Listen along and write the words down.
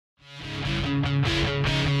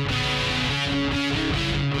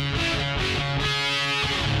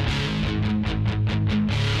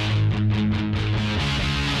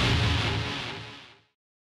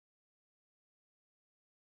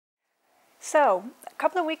So, a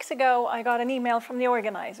couple of weeks ago, I got an email from the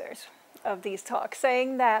organizers of these talks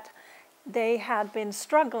saying that they had been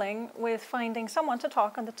struggling with finding someone to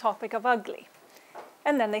talk on the topic of ugly.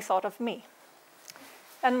 And then they thought of me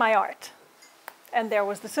and my art. And there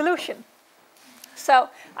was the solution. So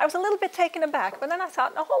I was a little bit taken aback, but then I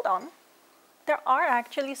thought, no, hold on. There are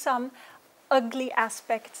actually some ugly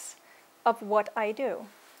aspects of what I do.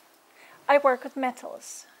 I work with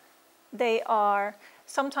metals. They are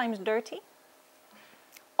sometimes dirty,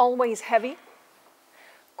 always heavy,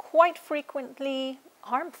 quite frequently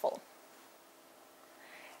harmful.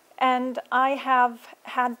 And I have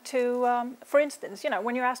had to, for instance,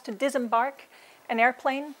 when you're asked to disembark an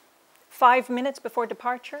airplane 5 minutes before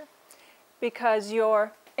departure because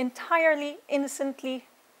your entirely innocently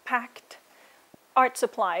packed art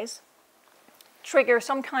supplies trigger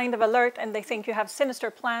some kind of alert and they think you have sinister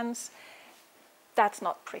plans, that's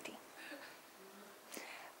not pretty.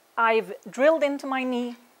 I've drilled into my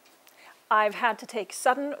knee. I've had to take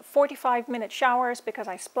sudden 45-minute showers because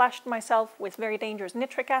I splashed myself with very dangerous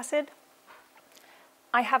nitric acid.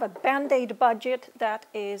 I have a Band-Aid budget that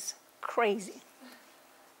is crazy.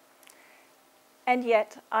 And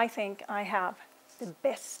yet, I think I have the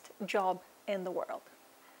best job in the world.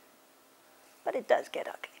 But it does get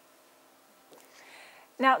ugly.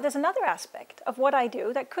 Now, there's another aspect of what I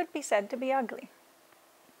do that could be said to be ugly.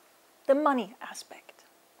 The money aspect.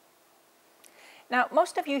 Now,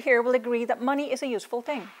 most of you here will agree that money is a useful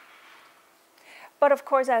thing. But of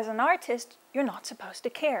course, as an artist, you're not supposed to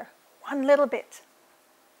care one little bit,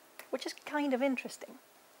 which is kind of interesting.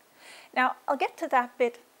 Now, I'll get to that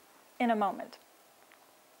bit in a moment.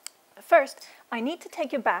 First, I need to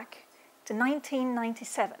take you back to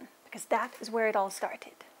 1997, because that is where it all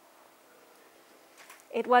started.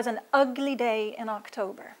 It was an ugly day in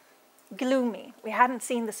October, gloomy. We hadn't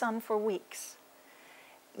seen the sun for weeks.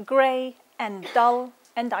 Gray and dull,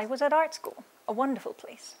 and I was at art school, a wonderful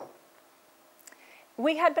place.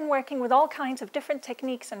 We had been working with all kinds of different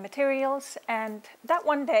techniques and materials, and that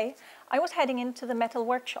one day I was heading into the metal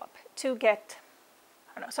workshop to get,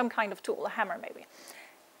 I don't know, some kind of tool, a hammer maybe.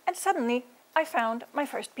 And suddenly I found my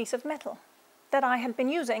first piece of metal that I had been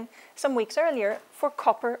using some weeks earlier for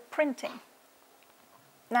copper printing.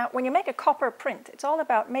 Now, when you make a copper print, it's all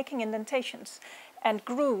about making indentations and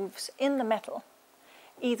grooves in the metal,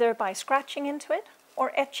 either by scratching into it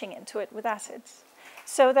or etching into it with acids,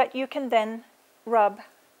 so that you can then rub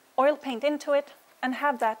oil paint into it and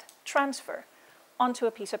have that transfer onto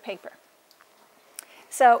a piece of paper.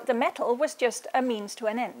 So the metal was just a means to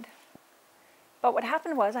an end. But what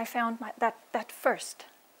happened was I found that first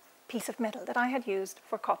piece of metal that I had used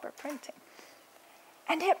for copper printing.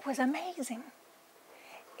 And it was amazing.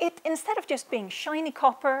 Instead of just being shiny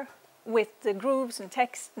copper with the grooves and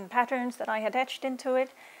text and patterns that I had etched into it,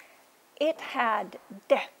 it had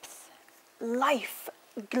depth, life,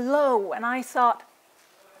 glow, and I thought,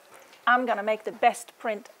 I'm going to make the best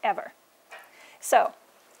print ever. So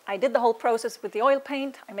I did the whole process with the oil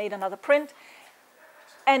paint, I made another print,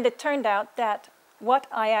 and it turned out that what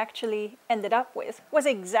I actually ended up with was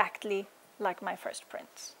exactly like my first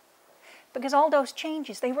prints. Because all those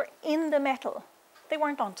changes, they were in the metal. They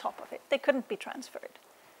weren't on top of it. They couldn't be transferred.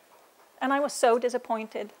 And I was so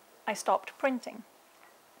disappointed, I stopped printing.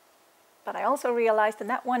 But I also realized in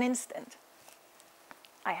that one instant,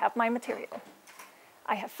 I have my material.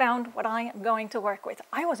 I have found what I am going to work with.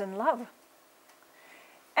 I was in love.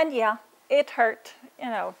 And yeah, it hurt,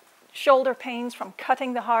 shoulder pains from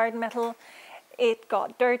cutting the hard metal. It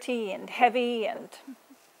got dirty and heavy and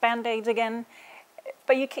Band-Aids again.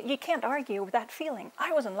 But you can't argue with that feeling.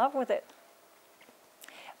 I was in love with it.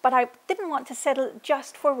 But I didn't want to settle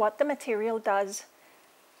just for what the material does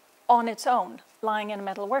on its own, lying in a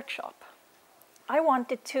metal workshop. I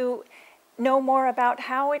wanted to know more about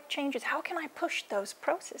how it changes. How can I push those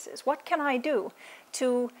processes? What can I do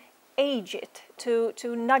to age it,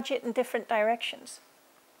 to nudge it in different directions?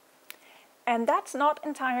 And that's not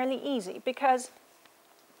entirely easy because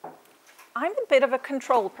I'm a bit of a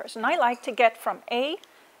control person. I like to get from A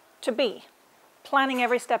to B, planning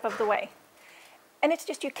every step of the way. And it's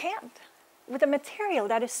just you can't. With a material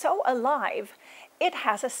that is so alive, it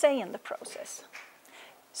has a say in the process.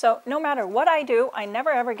 So no matter what I do, I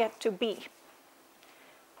never ever get to B.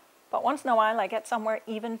 But once in a while, I get somewhere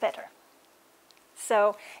even better.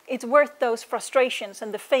 So it's worth those frustrations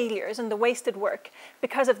and the failures and the wasted work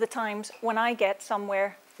because of the times when I get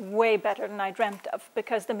somewhere way better than I dreamt of,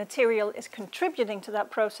 because the material is contributing to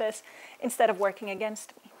that process instead of working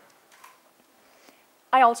against me.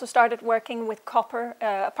 I also started working with copper.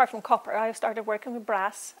 Apart from copper, I started working with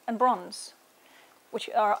brass and bronze, which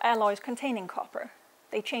are alloys containing copper.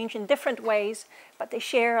 They change in different ways, but they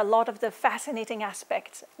share a lot of the fascinating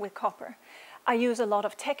aspects with copper. I use a lot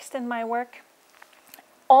of text in my work.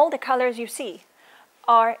 All the colors you see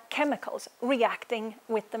are chemicals reacting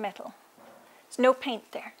with the metal. There's no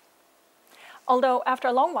paint there. Although after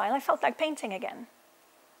a long while I felt like painting again.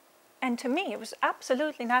 And to me it was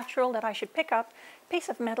absolutely natural that I should pick up a piece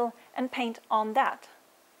of metal and paint on that.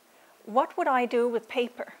 What would I do with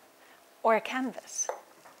paper or a canvas?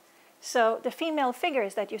 So the female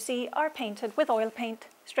figures that you see are painted with oil paint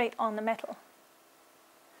straight on the metal.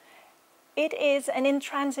 It is an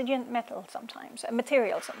intransigent metal sometimes, a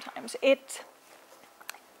material sometimes.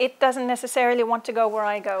 It doesn't necessarily want to go where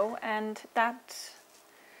I go, and that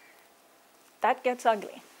gets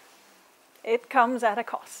ugly. It comes at a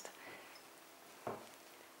cost.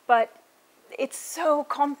 But it's so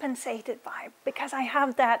compensated by, because I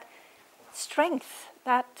have that strength,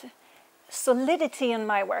 that solidity in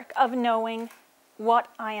my work of knowing what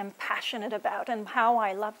I am passionate about and how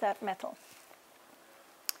I love that metal.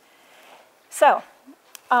 So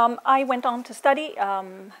I went on to study.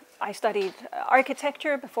 I studied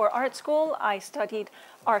architecture before art school. I studied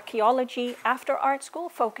archaeology after art school,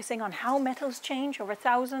 focusing on how metals change over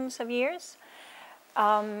thousands of years.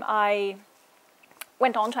 I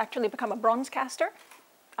went on to actually become a bronze caster.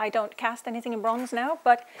 I don't cast anything in bronze now,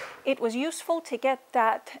 but it was useful to get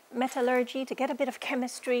that metallurgy, to get a bit of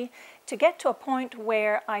chemistry, to get to a point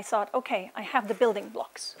where I thought, okay, I have the building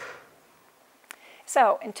blocks.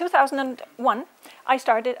 So in 2001, I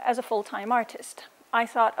started as a full-time artist. I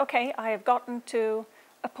thought, okay, I have gotten to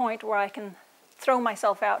a point where I can throw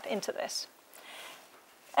myself out into this.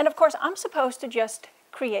 And of course, I'm supposed to just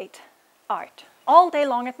create art all day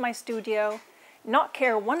long at my studio, not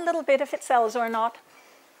care one little bit if it sells or not.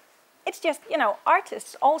 It's just, you know,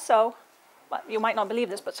 artists also, well, you might not believe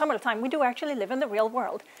this, but some of the time we do actually live in the real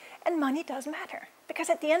world. And money does matter, because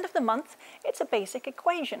at the end of the month, it's a basic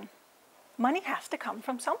equation. Money has to come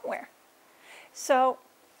from somewhere. So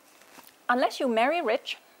unless you marry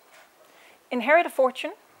rich, inherit a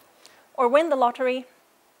fortune, or win the lottery,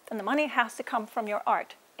 then the money has to come from your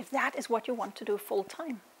art, if that is what you want to do full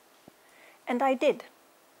time. And I did.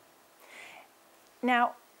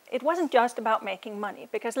 Now, it wasn't just about making money,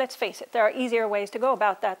 because let's face it, there are easier ways to go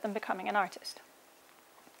about that than becoming an artist.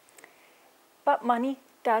 But money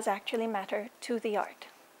does actually matter to the art.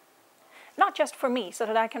 Not just for me, so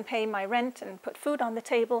that I can pay my rent and put food on the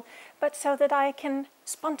table, but so that I can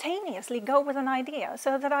spontaneously go with an idea,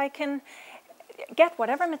 so that I can get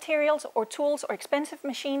whatever materials or tools or expensive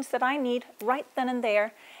machines that I need right then and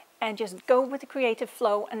there, and just go with the creative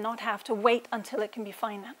flow and not have to wait until it can be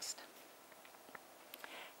financed.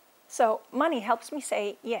 So money helps me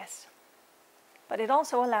say yes, but it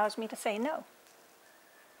also allows me to say no.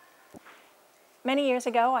 Many years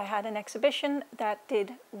ago, I had an exhibition that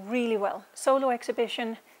did really well. Solo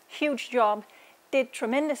exhibition, huge job, did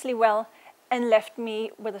tremendously well, and left me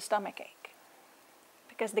with a stomachache.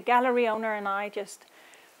 Because the gallery owner and I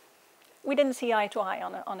we didn't see eye to eye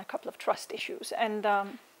on a couple of trust issues. And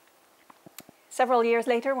several years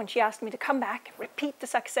later, when she asked me to come back, repeat the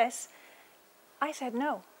success, I said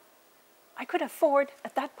no. I could afford,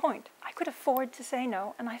 at that point, I could afford to say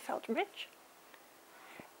no, and I felt rich.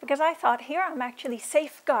 Because I thought, here I'm actually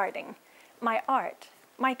safeguarding my art,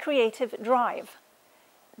 my creative drive,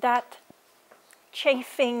 that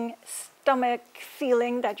chafing stomach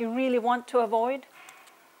feeling that you really want to avoid.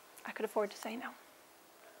 I could afford to say no.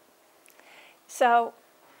 So,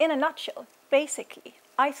 in a nutshell, basically,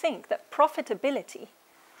 I think that profitability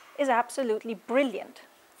is absolutely brilliant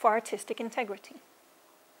for artistic integrity.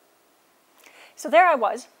 So there I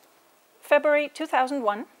was, February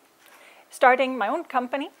 2001, starting my own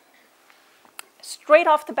company. Straight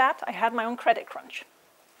off the bat, I had my own credit crunch.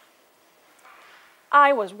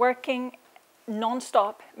 I was working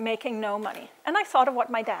non-stop, making no money. And I thought of what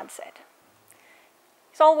my dad said.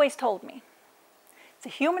 He's always told me, the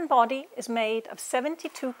human body is made of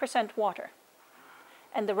 72% water,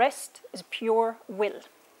 and the rest is pure will.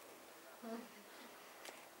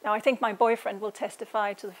 Now, I think my boyfriend will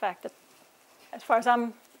testify to the fact that, as far as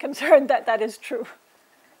I'm concerned, that is true.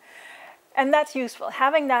 And that's useful,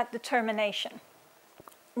 having that determination.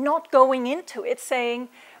 Not going into it saying,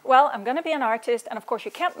 well, I'm going to be an artist, and of course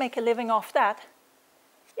you can't make a living off that.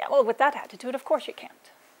 Yeah, well, with that attitude, of course you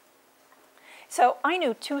can't. So I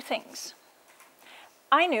knew two things.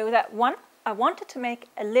 I knew that, one, I wanted to make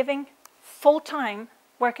a living full-time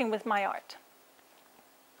working with my art.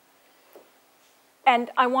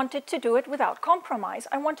 And I wanted to do it without compromise.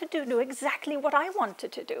 I wanted to do exactly what I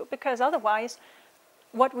wanted to do, because otherwise,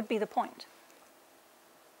 what would be the point?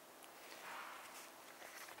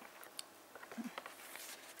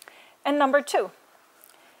 And number 2.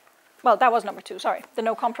 Well, that was number 2, sorry. The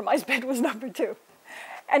no compromise bit was number 2.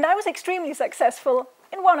 And I was extremely successful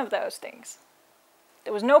in one of those things.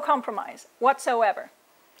 There was no compromise whatsoever.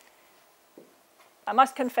 I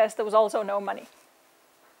must confess there was also no money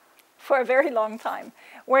for a very long time,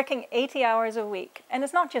 working 80 hours a week. And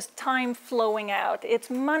it's not just time flowing out, it's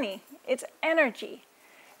money, it's energy.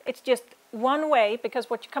 It's just one way, because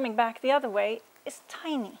what you're coming back the other way is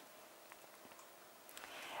tiny.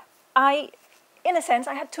 In a sense,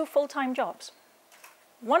 I had 2 full-time jobs.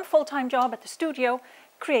 One full-time job at the studio,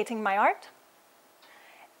 creating my art,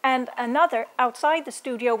 and another outside the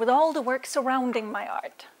studio with all the work surrounding my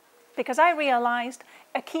art. Because I realized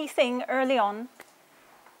a key thing early on,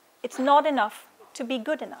 it's not enough to be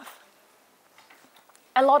good enough.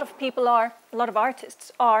 A lot of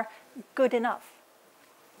artists are good enough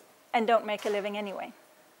and don't make a living anyway.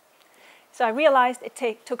 So I realized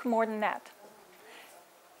it took more than that.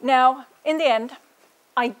 Now, in the end,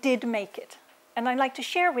 I did make it. And I'd like to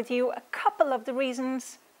share with you a couple of the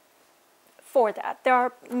reasons for that. There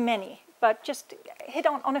are many, but just hit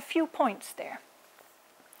on a few points there.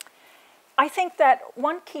 I think that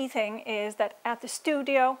one key thing is that at the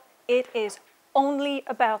studio, it is only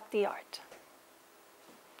about the art.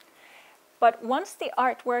 But once the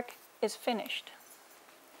artwork is finished,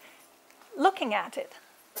 looking at it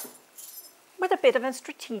with a bit of a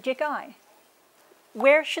strategic eye,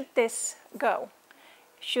 where should this go?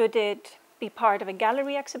 Should it be part of a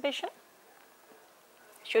gallery exhibition?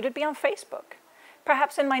 Should it be on Facebook?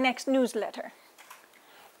 Perhaps in my next newsletter?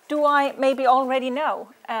 Do I maybe already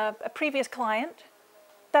know a previous client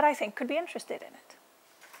that I think could be interested in it?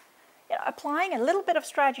 You know, applying a little bit of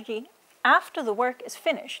strategy after the work is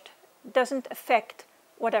finished doesn't affect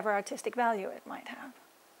whatever artistic value it might have.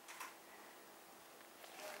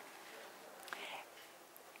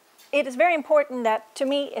 It is very important that, to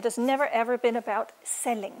me, it has never ever been about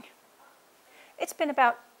selling. It's been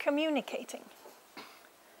about communicating.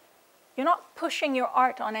 You're not pushing your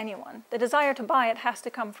art on anyone. The desire to buy it has to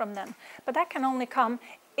come from them. But that can only come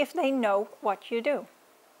if they know what you do.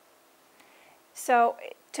 So,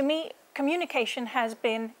 to me, communication has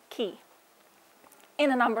been key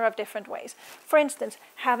in a number of different ways. For instance,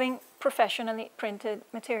 having professionally printed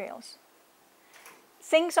materials.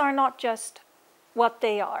 Things are not just what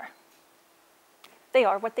they are. They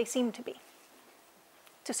are what they seem to be,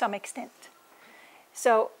 to some extent.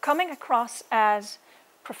 So coming across as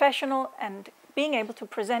professional and being able to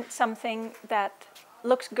present something that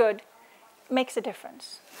looks good makes a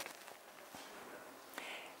difference.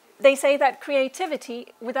 They say that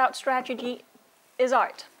creativity without strategy is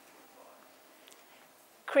art.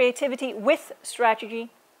 Creativity with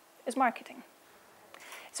strategy is marketing.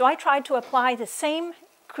 So I tried to apply the same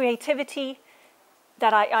creativity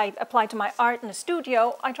that I applied to my art in the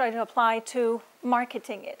studio, I try to apply to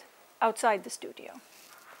marketing it outside the studio.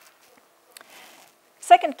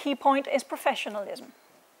 Second key point is professionalism.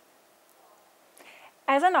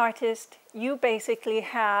 As an artist, you basically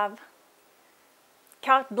have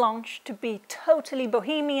carte blanche to be totally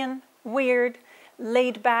bohemian, weird,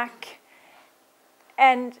 laid back,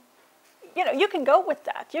 and you can go with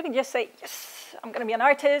that. You can just say, yes, I'm going to be an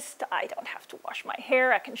artist. I don't have to wash my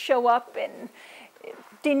hair. I can show up in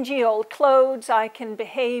dingy old clothes. I can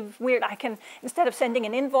behave weird. I can, instead of sending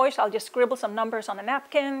an invoice, I'll just scribble some numbers on a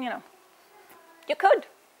napkin, You could.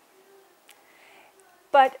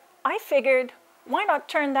 But I figured, why not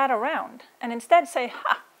turn that around and instead say,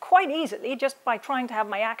 quite easily, just by trying to have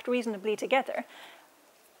my act reasonably together,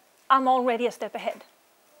 I'm already a step ahead.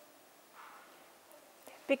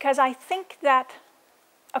 Because I think that,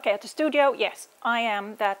 okay, at the studio, yes, I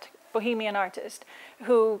am that bohemian artist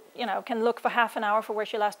who, can look for half an hour for where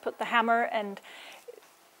she last put the hammer and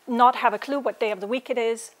not have a clue what day of the week it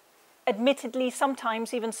is, admittedly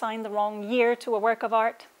sometimes even sign the wrong year to a work of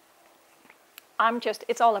art.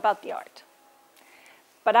 It's all about the art.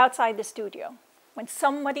 But outside the studio, when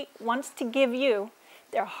somebody wants to give you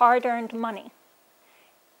their hard-earned money,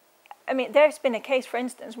 there's been a case, for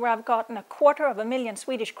instance, where I've gotten 250,000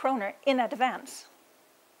 Swedish kroner in advance.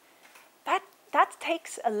 That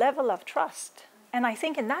takes a level of trust. And I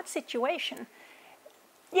think in that situation,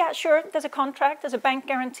 yeah, sure, there's a contract, there's a bank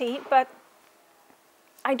guarantee, but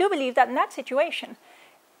I do believe that in that situation,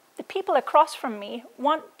 the people across from me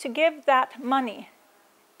want to give that money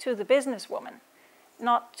to the businesswoman,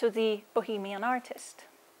 not to the bohemian artist.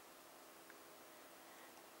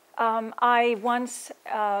 I once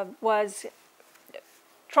was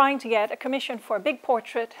trying to get a commission for a big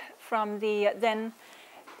portrait from the then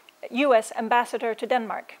US ambassador to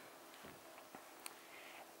Denmark.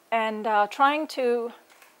 And trying to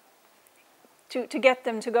to get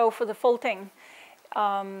them to go for the full thing,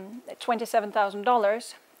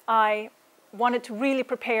 $27,000, I wanted to really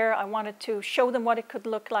prepare. I wanted to show them what it could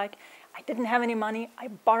look like. I didn't have any money. I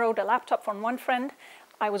borrowed a laptop from one friend.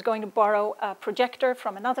 I was going to borrow a projector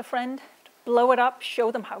from another friend to blow it up,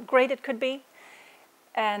 show them how great it could be.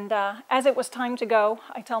 And as it was time to go,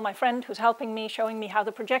 I tell my friend who's helping me, showing me how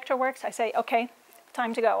the projector works, I say, okay,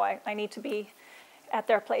 time to go. I need to be at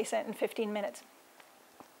their place in 15 minutes.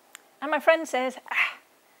 And my friend says,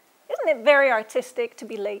 isn't it very artistic to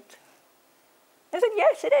be late? I said,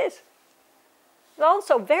 yes, it is. It's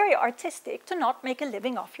also very artistic to not make a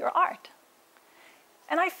living off your art.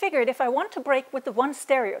 And I figured if I want to break with the one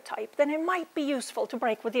stereotype, then it might be useful to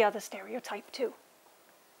break with the other stereotype too.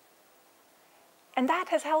 And that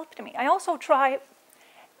has helped me. I also try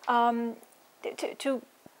to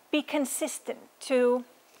be consistent.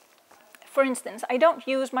 For instance, I don't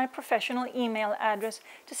use my professional email address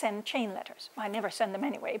to send chain letters. I never send them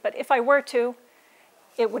anyway, but if I were to,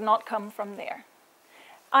 it would not come from there.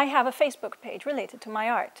 I have a Facebook page related to my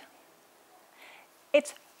art.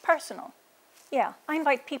 It's personal. Yeah, I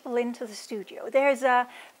invite people into the studio. There's a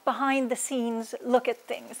behind-the-scenes look at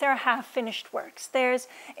things. There are half-finished works. There's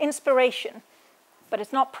inspiration, but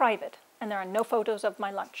it's not private, and there are no photos of my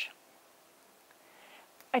lunch.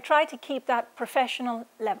 I try to keep that professional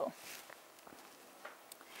level.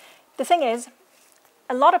 The thing is,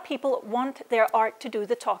 a lot of people want their art to do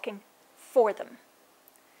the talking for them.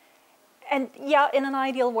 And yeah, in an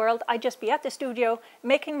ideal world, I'd just be at the studio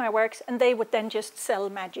making my works, and they would then just sell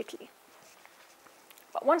magically.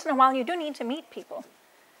 But once in a while, you do need to meet people.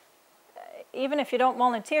 Even if you don't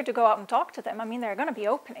volunteer to go out and talk to them, I mean, there are going to be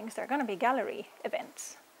openings, there are going to be gallery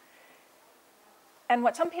events. And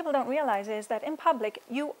what some people don't realize is that in public,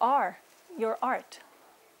 you are your art.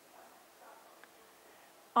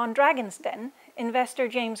 On Dragon's Den, investor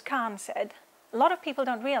James Kahn said, a lot of people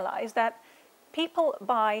don't realize that people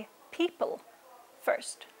buy people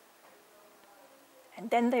first. And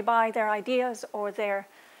then they buy their ideas or their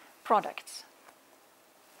products.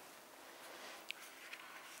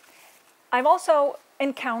 I've also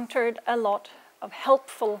encountered a lot of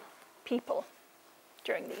helpful people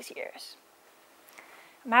during these years.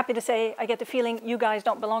 I'm happy to say I get the feeling you guys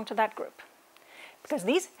don't belong to that group. Because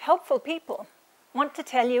these helpful people want to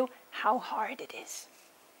tell you how hard it is.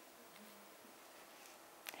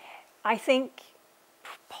 I think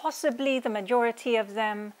possibly the majority of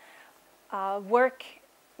them work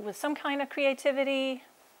with some kind of creativity.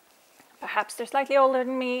 Perhaps they're slightly older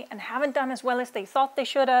than me and haven't done as well as they thought they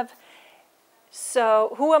should have.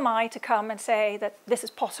 So who am I to come and say that this is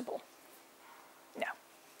possible? No.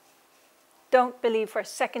 Don't believe for a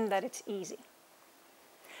second that it's easy.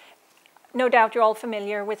 No doubt you're all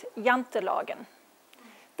familiar with Jantelagen,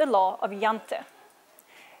 the law of Jante.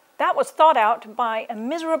 That was thought out by a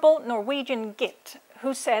miserable Norwegian git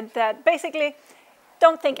who said that basically,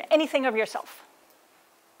 don't think anything of yourself.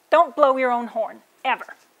 Don't blow your own horn,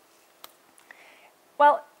 ever.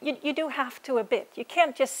 Well, you do have to a bit. You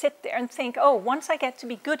can't just sit there and think, oh, once I get to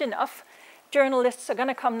be good enough, journalists are going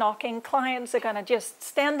to come knocking, clients are going to just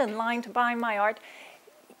stand in line to buy my art.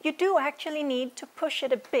 You do actually need to push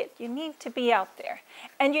it a bit. You need to be out there.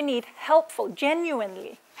 And you need helpful,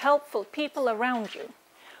 genuinely helpful people around you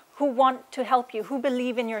who want to help you, who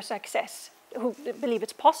believe in your success, who believe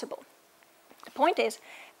it's possible. The point is,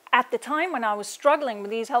 at the time when I was struggling with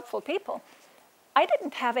these helpful people, I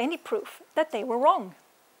didn't have any proof that they were wrong.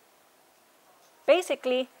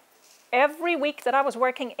 Basically, every week that I was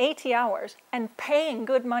working 80 hours and paying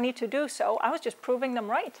good money to do so, I was just proving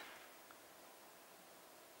them right.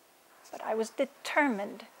 But I was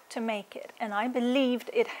determined to make it, and I believed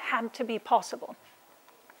it had to be possible.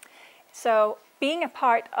 So being a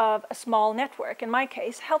part of a small network, in my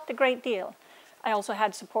case, helped a great deal. I also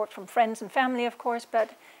had support from friends and family, of course, but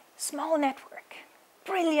small network.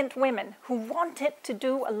 Brilliant women who wanted to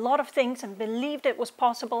do a lot of things and believed it was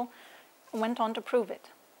possible and went on to prove it.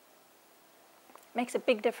 Makes a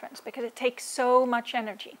big difference because it takes so much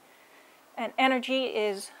energy. And energy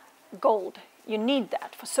is gold. You need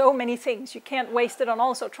that for so many things. You can't waste it on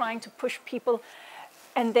also trying to push people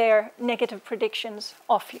and their negative predictions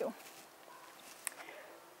off you.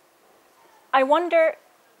 I wonder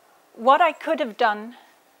what I could have done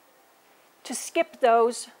to skip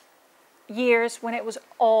those years when it was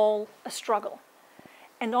all a struggle.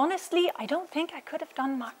 And honestly, I don't think I could have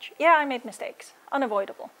done much. Yeah, I made mistakes,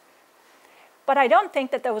 unavoidable. But I don't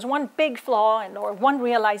think that there was one big flaw or one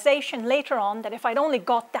realization later on that if I'd only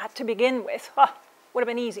got that to begin with, would have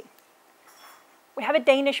been easy. We have a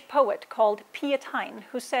Danish poet called Piet Hein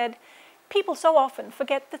who said, people so often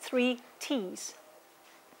forget the 3 T's.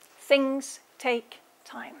 Things take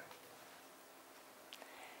time.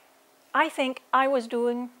 I think I was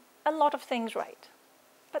doing a lot of things right,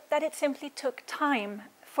 but that it simply took time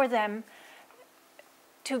for them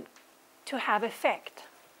to have effect.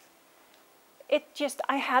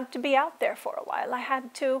 I had to be out there for a while. I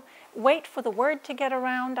had to wait for the word to get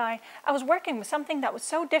around. I was working with something that was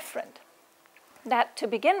so different that to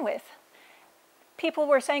begin with, people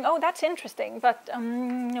were saying, oh, that's interesting, but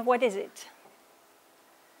what is it?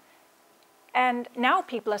 And now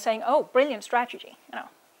people are saying, oh, brilliant strategy,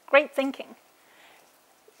 great thinking.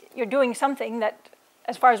 You're doing something that,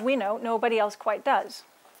 as far as we know, nobody else quite does.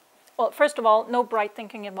 Well, first of all, no bright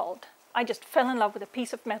thinking involved. I just fell in love with a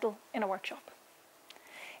piece of metal in a workshop.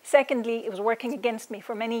 Secondly, it was working against me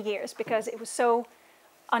for many years because it was so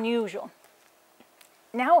unusual.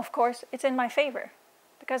 Now, of course, it's in my favor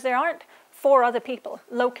because there aren't 4 other people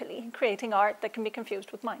locally creating art that can be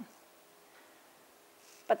confused with mine.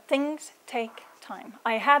 But things take time.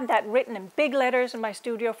 I had that written in big letters in my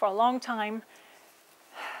studio for a long time,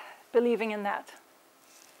 believing in that.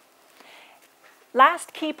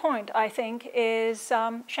 Last key point, I think, is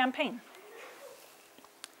champagne.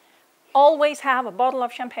 Always have a bottle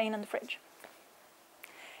of champagne in the fridge.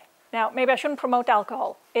 Now, maybe I shouldn't promote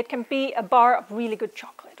alcohol. It can be a bar of really good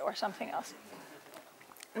chocolate or something else.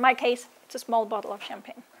 In my case, it's a small bottle of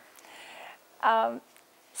champagne.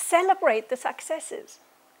 Celebrate the successes,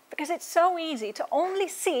 because it's so easy to only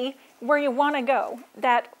see where you want to go,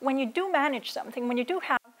 that when you do manage something, when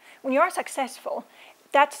you are successful,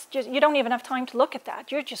 that's just, you don't even have time to look at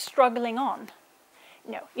that. You're just struggling on.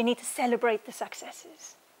 No, you need to celebrate the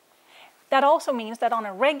successes. That also means that on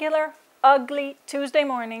a regular, ugly Tuesday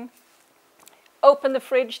morning, open the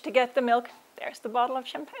fridge to get the milk. There's the bottle of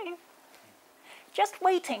champagne. Just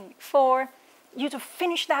waiting for you to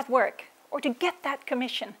finish that work or to get that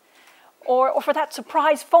commission or for that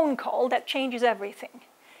surprise phone call that changes everything.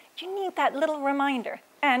 You need that little reminder,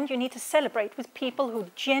 and you need to celebrate with people who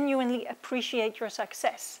genuinely appreciate your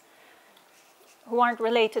success, who aren't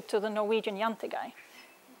related to the Norwegian Jante guy.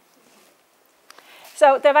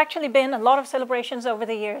 So there have actually been a lot of celebrations over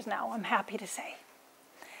the years now, I'm happy to say.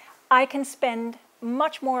 I can spend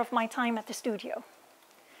much more of my time at the studio.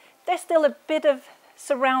 There's still a bit of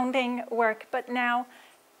surrounding work, but now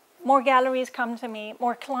more galleries come to me,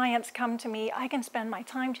 more clients come to me. I can spend my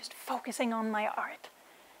time just focusing on my art.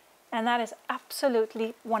 And that is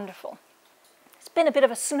absolutely wonderful. It's been a bit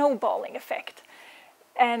of a snowballing effect.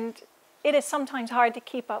 And it is sometimes hard to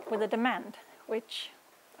keep up with the demand, which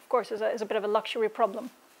of course is a bit of a luxury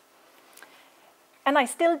problem. And I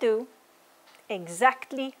still do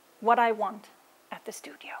exactly what I want at the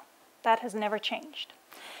studio. That has never changed.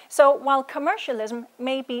 So while commercialism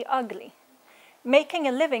may be ugly, making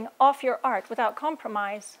a living off your art without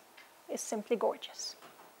compromise is simply gorgeous.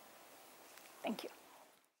 Thank you.